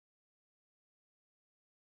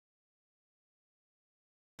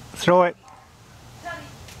Throw it. Tubby.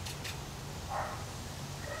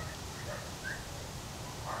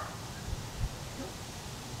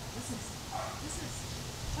 What's this? What's this?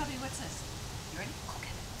 Tubby, what's this? You ready? Go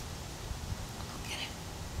get it. Go get it.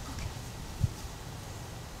 Go get it.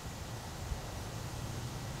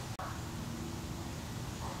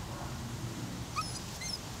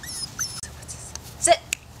 So what's this? Sit.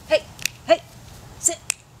 Hey. Hey. Sit.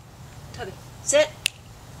 Tubby. Sit.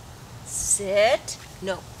 Sit.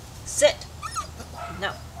 No. Sit.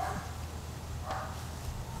 No.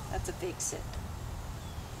 That's a big sit.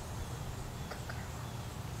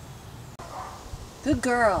 Good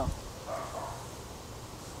girl.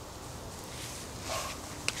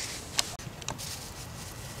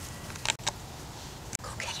 Go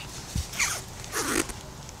get it.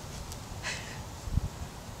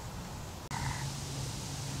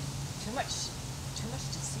 Too much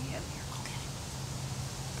to see out here. Go get it.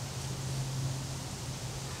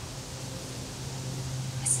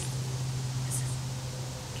 Listen. Listen.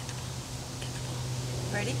 Get the ball. Get the ball.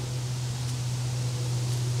 Ready?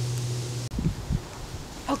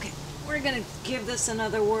 Okay, we're gonna give this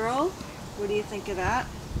another whirl. What do you think of that?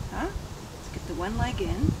 Huh? Let's get the one leg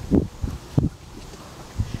in.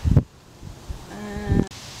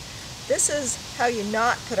 This is how you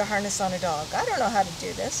not put a harness on a dog. I don't know how to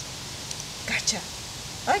do this. Gotcha.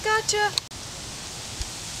 I gotcha.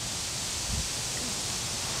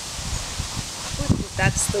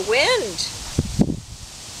 That's the wind.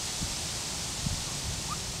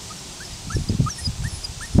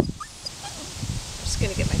 I'm just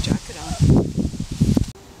gonna get my jacket on.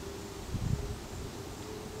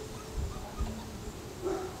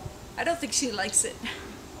 I don't think she likes it.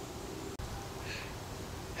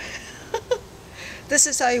 This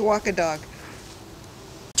is how you walk a dog.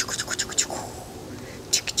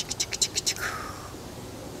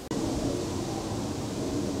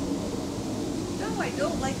 No, I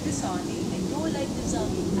don't like this on me. I don't like this on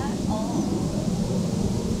me at all.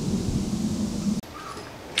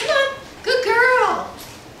 Come on, good girl.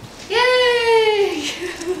 Yay!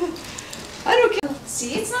 I don't care.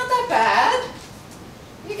 See, it's not that bad.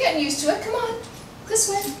 You're getting used to it. Come on, this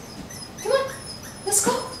way. Come on, let's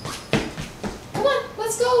go. Come on,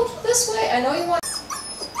 let's go this way. I know you want.